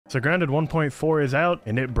So Grounded 1.4 is out,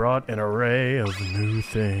 and it brought an array of new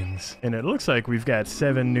things. And it looks like we've got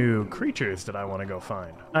 7 new creatures that I want to go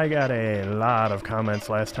find. I got a lot of comments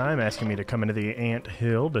last time asking me to come into the ant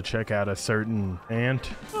hill to check out a certain ant.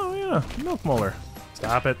 Oh yeah, milk molar.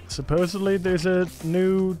 Stop it. Supposedly there's a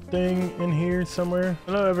new thing in here somewhere.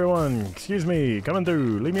 Hello everyone. Excuse me. Coming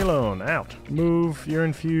through. Leave me alone. Out. Move. You're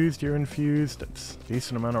infused. You're infused. That's a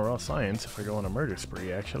decent amount of raw science if I go on a murder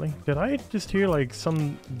spree, actually. Did I just hear like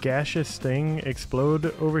some gaseous thing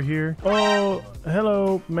explode over here? Oh,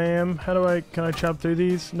 hello, ma'am. Can I chop through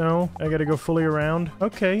these? No. I gotta go fully around.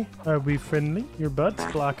 Okay. Are we friendly? Your butt's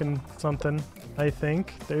blocking something. I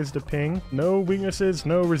think. There's the ping. No weaknesses,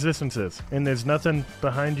 no resistances. And there's nothing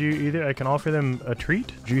behind you either. I can offer them a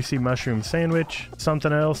treat. Juicy mushroom sandwich.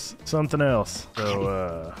 Something else. Something else.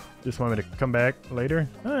 So, just want me to come back later?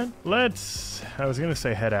 Alright, I was gonna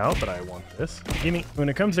say head out, but I want this. Gimme. When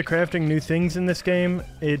it comes to crafting new things in this game,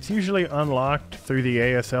 it's usually unlocked through the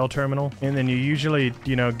ASL terminal, and then you usually,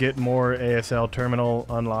 get more ASL terminal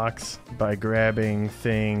unlocks by grabbing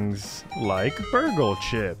things like burgle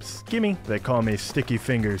chips. Gimme. They call me Sticky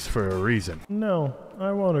Fingers for a reason. No.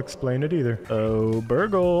 I won't explain it either. Oh,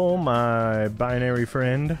 Burgle, my binary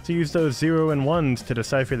friend. To use those 0 and 1s to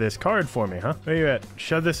decipher this card for me, huh? Where you at?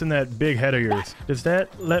 Shove this in that big head of yours. Does that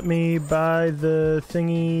let me buy the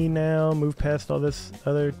thingy now? Move past all this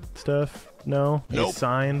other stuff? No? Nope.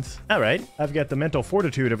 Signs? Alright, I've got the mental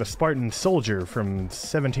fortitude of a Spartan soldier from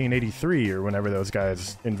 1783 or whenever those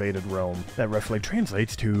guys invaded Rome. That roughly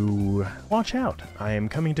translates to, watch out, I am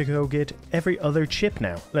coming to go get every other chip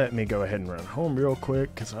now. Let me go ahead and run home real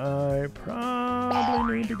quick, because I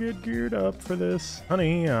probably need to get geared up for this.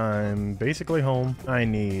 Honey, I'm basically home. I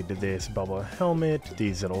need this bubble helmet,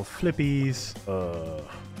 these little flippies,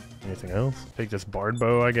 anything else? Take this bard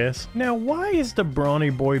bow, I guess. Now, why is the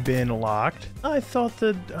brawny boy bin locked? I thought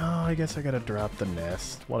that... Oh, I guess I gotta drop the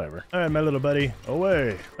nest. Whatever. All right, my little buddy.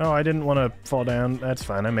 Away. Oh, I didn't want to fall down. That's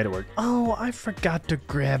fine. I made it work. Oh, I forgot to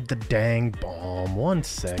grab the dang bomb. 1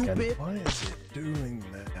 second. Stupid. Why is it doing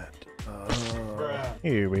that?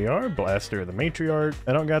 Here we are, Blaster of the Matriarch.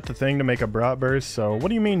 I don't got the thing to make a brat burst, so what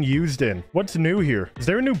do you mean used in? What's new here? Is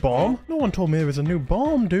there a new bomb? No one told me there was a new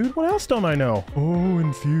bomb, dude. What else don't I know? Oh,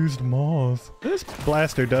 infused moth. This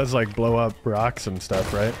blaster does like blow up rocks and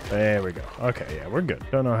stuff, right? There we go. Okay, yeah, we're good.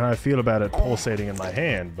 Don't know how I feel about it pulsating in my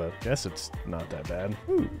hand, but guess it's not that bad.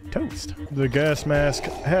 Ooh, toast. The gas mask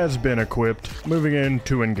has been equipped. Moving in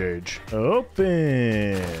to engage.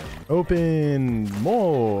 Open. Open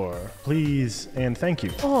more. Please and thank you.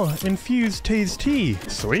 Oh, infused Tase tea.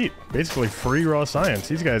 Sweet. Basically free raw science.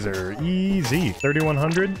 These guys are easy.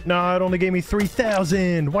 3,100? Nah, it only gave me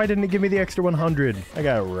 3,000. Why didn't it give me the extra 100? I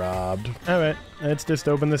got robbed. All right, let's just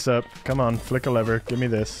open this up. Come on, flick a lever. Give me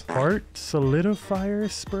this. Heart solidifier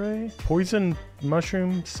spray? Poison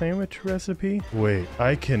mushroom sandwich recipe? Wait,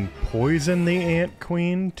 I can poison the ant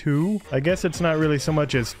queen too? I guess it's not really so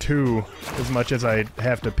much as 2 as much as I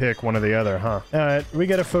have to pick one or the other, huh? All right, we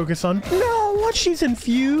gotta focus on... No, what? She's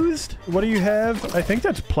infused? What do you have? I think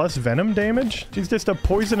that's plus venom damage. She's just a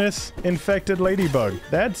poisonous infected ladybug.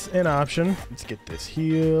 That's an option. Let's get this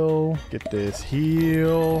heal. Get this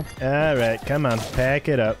heal. All right, come on. Pack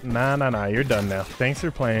it up. Nah, you're done now. Thanks for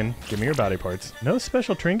playing. Give me your body parts. No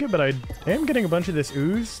special trinket, but I am getting a bunch of this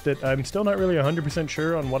ooze that I'm still not really 100%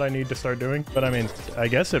 sure on what I need to start doing. But I mean, I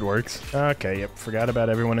guess it works. Okay, yep. Forgot about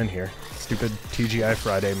everyone in here. Stupid TGI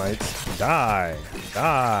Friday mites. Die.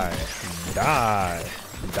 Die. Die.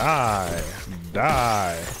 Die.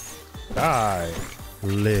 Die. Die.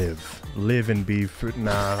 Live. Live and be fruit.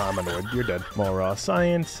 Nah, I'm annoyed. You're dead. More raw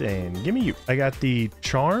science and gimme you. I got the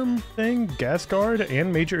charm thing, gas guard,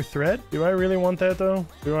 and major threat. Do I really want that though?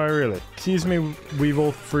 Do I really? Excuse me,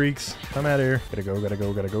 Weevil freaks. Come out here. Gotta go, gotta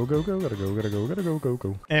go, gotta go, go, go, gotta go, gotta go, gotta go, go,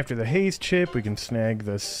 go. After the haze chip, we can snag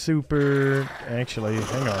the super. Actually,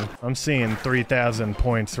 hang on. I'm seeing 3,000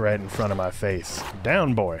 points right in front of my face.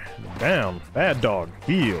 Down, boy. Down. Bad dog.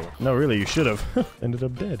 Heal. No, really, you should have. Ended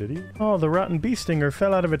up dead, did he? Oh, the rotten bee stinger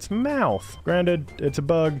fell out of its mouth. Granted, it's a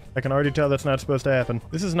bug. I can already tell that's not supposed to happen.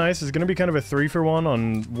 This is nice. It's going to be kind of a 3-for-1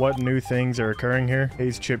 on what new things are occurring here.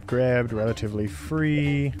 Haze chip grabbed, relatively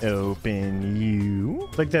free. Open you.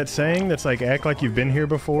 It's like that saying that's like, act like you've been here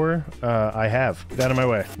before. I have. Get out of my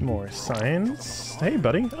way. More science. Hey,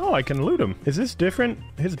 buddy. Oh, I can loot him. Is this different?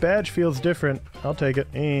 His badge feels different. I'll take it.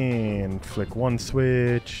 And flick one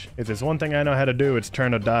switch. If there's one thing I know how to do, it's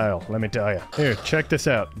turn a dial. Let me tell you. Here, check this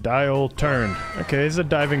out. Dial turned. Okay, this is a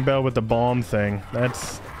diving bell with the bomb thing.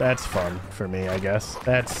 That's fun for me, I guess.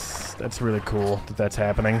 That's really cool that that's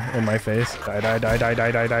happening in my face. Die, die, die, die,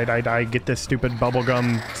 die, die, die, die, die. Get this stupid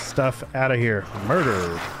bubblegum stuff out of here. Murder.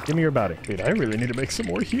 Give me your body. Dude, I really need to make some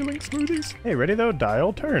more healing smoothies. Hey, ready though?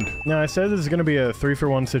 Dial turned. Now, I said this is going to be a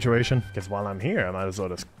 3-for-1 situation, because while I'm here, I might as well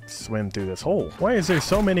just swim through this hole. Why is there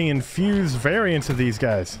so many infused variants of these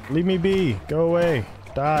guys? Leave me be. Go away.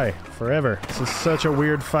 Die forever. This is such a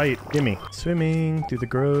weird fight. Gimme. Swimming through the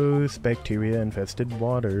gross bacteria-infested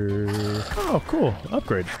water. Oh, cool.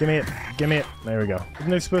 Upgrade. Gimme it. Gimme it. There we go. Isn't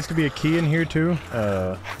there supposed to be a key in here too?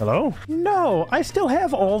 Hello? No, I still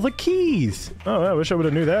have all the keys. Oh, I wish I would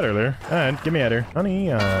have knew that earlier. All right, get me at her.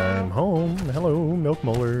 Honey, I'm home. Hello, milk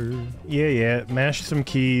molar. Yeah. Mash some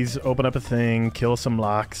keys, open up a thing, kill some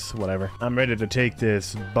locks, whatever. I'm ready to take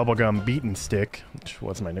this bubblegum beaten stick, which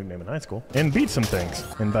was my nickname in high school, and beat some things.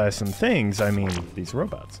 And by some things, I mean these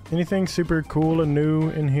robots. Anything super cool and new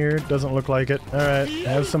in here? Doesn't look like it. All right,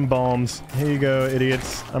 have some bombs. Here you go,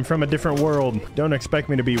 idiots. I'm from a different world. Don't expect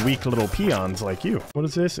me to be weak little peons like you. What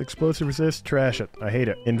is this? Explosive resist? Trash it. I hate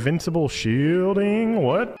it. Invincible shielding?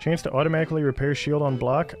 What? Chance to automatically repair shield on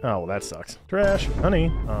block? Oh, well, that sucks. Trash. Honey,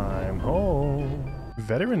 I'm home.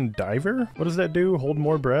 Veteran diver? What does that do? Hold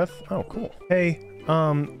more breath? Oh, cool. Hey.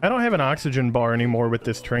 I don't have an oxygen bar anymore with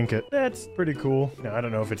this trinket. That's pretty cool. Now, I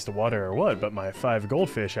don't know if it's the water or what, but my 5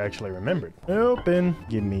 goldfish actually remembered. Open.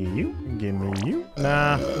 Give me you. Give me you.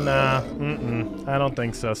 Nah. I don't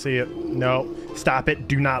think so. See it? No. Stop it.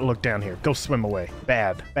 Do not look down here. Go swim away.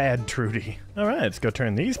 Bad. Bad, Trudy. All right, let's go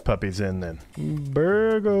turn these puppies in then.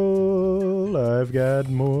 Burgle, I've got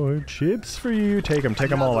more chips for you. Take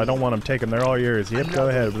them all. I don't want them. Take them. They're all yours. Yep, go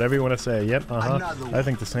ahead. Whatever you want to say. Yep, I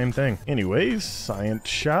think the same thing. Anyways, science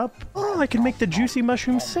shop. Oh, I can make the juicy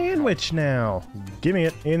mushroom sandwich now. Give me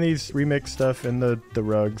it. And these remix stuff in the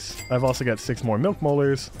rugs. I've also got 6 more milk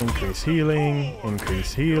molars. Increase healing,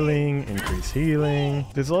 increase healing, increase healing.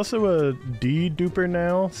 There's also a D-duper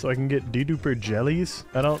now, so I can get D-duper jellies.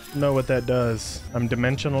 I don't know what that does. I'm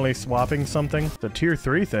dimensionally swapping something. It's a tier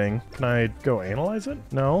 3 thing. Can I go analyze it?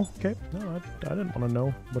 No? Okay. No, I didn't want to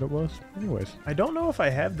know what it was. Anyways. I don't know if I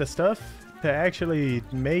have the stuff to actually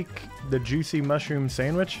make the juicy mushroom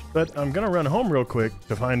sandwich, but I'm gonna run home real quick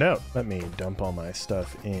to find out. Let me dump all my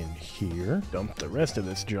stuff in here. Dump the rest of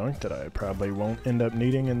this junk that I probably won't end up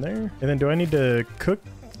needing in there. And then do I need to cook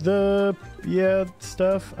the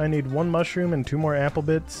stuff? I need 1 mushroom and 2 more apple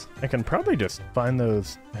bits. I can probably just find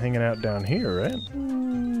those hanging out down here, right?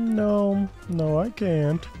 No, I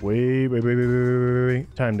can't. Wait.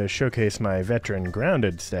 Time to showcase my veteran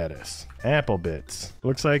grounded status. Apple bits.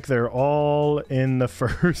 Looks like they're all in the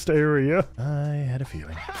first area. I had a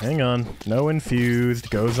feeling. Hang on. No infused.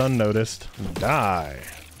 Goes unnoticed. Die.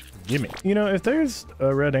 Gimme. You know, if there's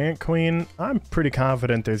a red ant queen, I'm pretty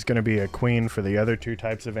confident there's going to be a queen for the other 2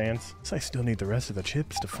 types of ants. So I still need the rest of the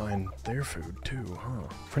chips to find their food too, huh?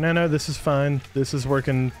 For now, this is fine. This is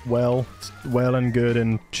working well. It's well and good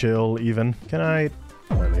and chill even. Can I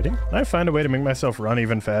waiting? I find a way to make myself run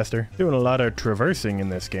even faster. Doing a lot of traversing in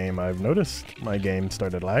this game. I've noticed my game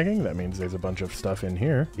started lagging. That means there's a bunch of stuff in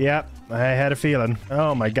here. Yep, I had a feeling.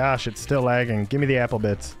 Oh my gosh, it's still lagging. Give me the apple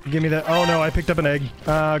bits. Give me that. Oh no, I picked up an egg.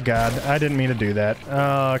 Oh god, I didn't mean to do that.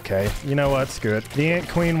 Okay, you know what? Screw it. The ant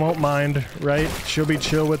queen won't mind, right? She'll be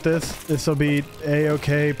chill with this. This'll be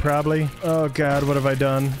a-okay, probably. Oh god, what have I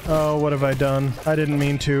done? Oh, what have I done? I didn't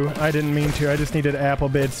mean to. I just needed apple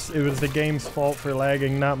bits. It was the game's fault for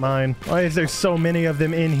lagging, not mine. Why is there so many of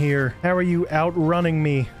them in here? How are you outrunning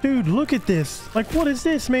me? Dude, look at this. Like, what is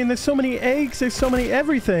this, man? There's so many eggs. There's so many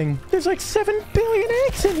everything. There's like 7 billion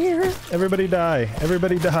eggs in here. Everybody die.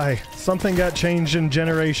 Everybody die. Something got changed in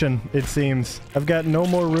generation, it seems. I've got no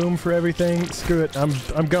more room for everything. Screw it.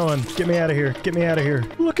 I'm going. Get me out of here. Get me out of here.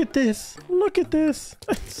 Look at this. Look at this.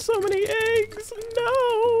 So many eggs. No.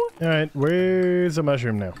 All right, where's a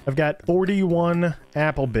mushroom now? I've got 41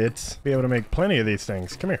 apple bits. Be able to make plenty of these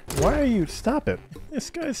things. Come here. Why are you... Stop it. This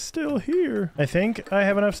guy's still here. I think I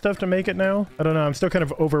have enough stuff to make it now. I don't know. I'm still kind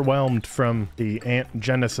of overwhelmed from the ant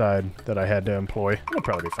genocide that I had to employ. It'll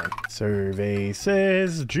probably be fine. Survey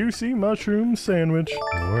says juicy mushroom sandwich.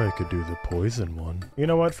 Or I could do the poison one. You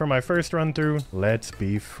know what? For my first run through, let's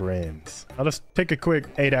be friends. I'll just take a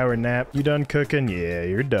quick 8-hour nap. You done cooking? Yeah,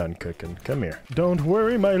 you're done cooking. Come here. Don't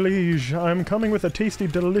worry, my liege. I'm coming with a tasty,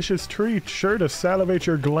 delicious treat, sure to salivate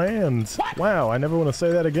your glands. What? Wow, I never want to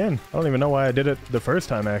say that again. I don't even know why I did it the first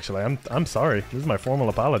time, actually. I'm sorry. This is my formal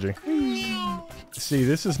apology. See,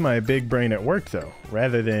 this is my big brain at work, though.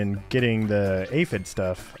 Rather than getting the aphid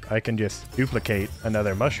stuff, I can just duplicate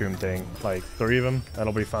another mushroom thing. Like 3 of them.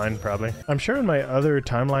 That'll be fine, probably. I'm sure in my other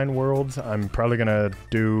timeline worlds, I'm probably gonna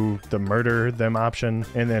do the murder them option,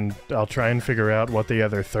 and then I'll try and figure out what the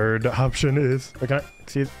other 3rd option is. Like,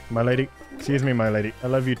 Excuse my lady. Excuse me, my lady. I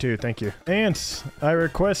love you too. Thank you. Ants, I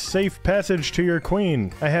request safe passage to your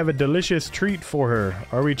queen. I have a delicious treat for her.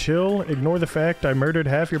 Are we chill? Ignore the fact I murdered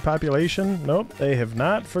half your population? Nope, they have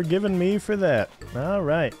not forgiven me for that. All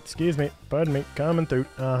right. Excuse me. Pardon me. Coming through.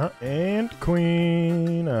 Ant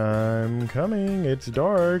queen, I'm coming. It's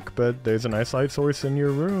dark, but there's a nice light source in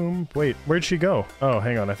your room. Wait, where'd she go? Oh,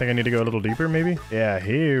 hang on. I think I need to go a little deeper, maybe? Yeah,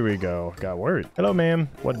 here we go. Got worried. Hello, ma'am.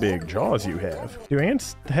 What big jaws you have. Do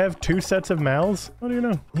ants have 2 sets of mouths? What do you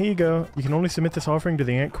know? Here you go. You can only submit this offering to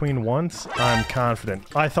the ant queen once. I'm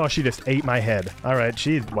confident. I thought she just ate my head. All right,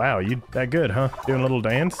 wow, you that good, huh? Doing a little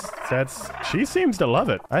dance? She seems to love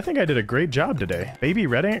it. I think I did a great job today. Baby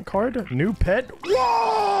red ant card? New pet?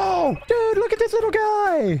 Whoa! Dude, look at this little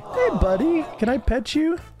guy. Hey, buddy. Can I pet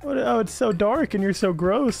you? Oh, it's so dark and you're so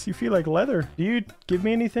gross. You feel like leather. Do you give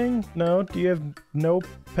me anything? No? Do you have no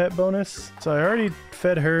pet bonus? So I already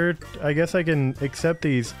fed her. I guess I can accept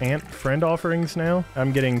these ant friend offerings now.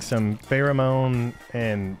 I'm getting some pheromone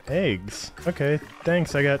and eggs. Okay,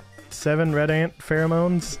 thanks. I got 7 red ant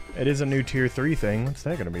pheromones. It is a new tier 3 thing. What's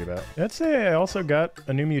that gonna be about? Let's say I also got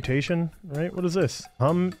a new mutation, right? What is this?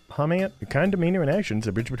 Hum ant? Your kind demeanor and actions,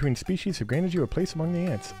 a bridge between species, have granted you a place among the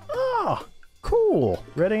ants. Ah! Cool.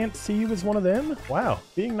 Red ant see you as one of them? Wow.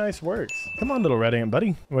 Being nice works. Come on, little red ant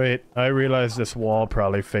buddy. Wait, I realize this wall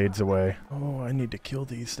probably fades away. Oh, I need to kill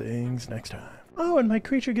these things next time. Oh, and my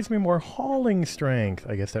creature gives me more hauling strength.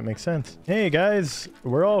 I guess that makes sense. Hey guys,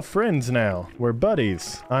 we're all friends now. We're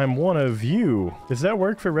buddies. I'm one of you. Does that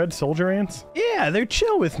work for red soldier ants? Yeah, they're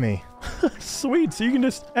chill with me. Sweet, so you can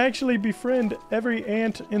just actually befriend every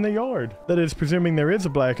ant in the yard. That is, presuming there is a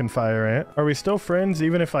black and fire ant. Are we still friends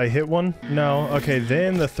even if I hit one? No. Okay,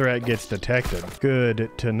 then the threat gets detected. Good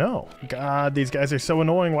to know. God, these guys are so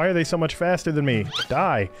annoying. Why are they so much faster than me?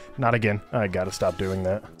 Die. Not again. I gotta stop doing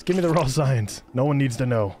that. Just give me the raw science. No one needs to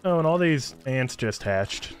know. Oh, and all these ants just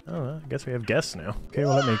hatched. Oh, well, I guess we have guests now. Okay,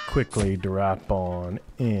 well, let me quickly drop on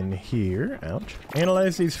in here. Ouch.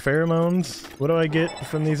 Analyze these pheromones. What do I get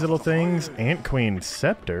from these little things? Ant Queen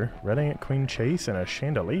Scepter, Red Ant Queen Chase, and a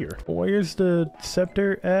Chandelier. Where's the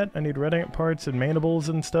scepter at? I need red ant parts and mandibles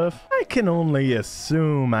and stuff. I can only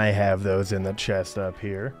assume I have those in the chest up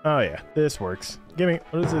here. Oh yeah, this works. Give me,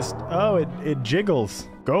 what is this? Oh, it jiggles.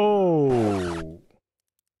 Go!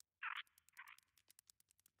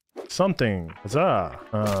 Something. Huzzah.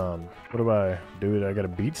 What do I do? I gotta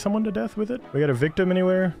beat someone to death with it? We got a victim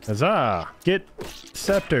anywhere? Huzzah. Get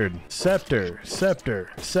sceptered. Scepter.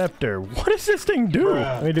 Scepter. Scepter. What does this thing do?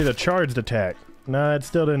 Let me do the charged attack. Nah, it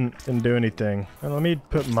still didn't do anything. Let me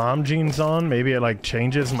put mom jeans on. Maybe it like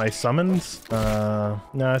changes my summons. No,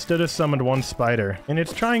 I still just summoned one spider. And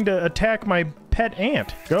it's trying to attack my pet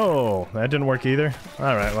ant. Go. That didn't work either.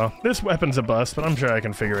 All right, well, this weapon's a bust, but I'm sure I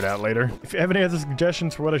can figure it out later. If you have any other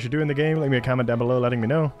suggestions for what I should do in the game, leave me a comment down below letting me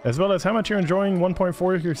know, as well as how much you're enjoying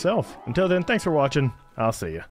 1.4 yourself. Until then, thanks for watching. I'll see you.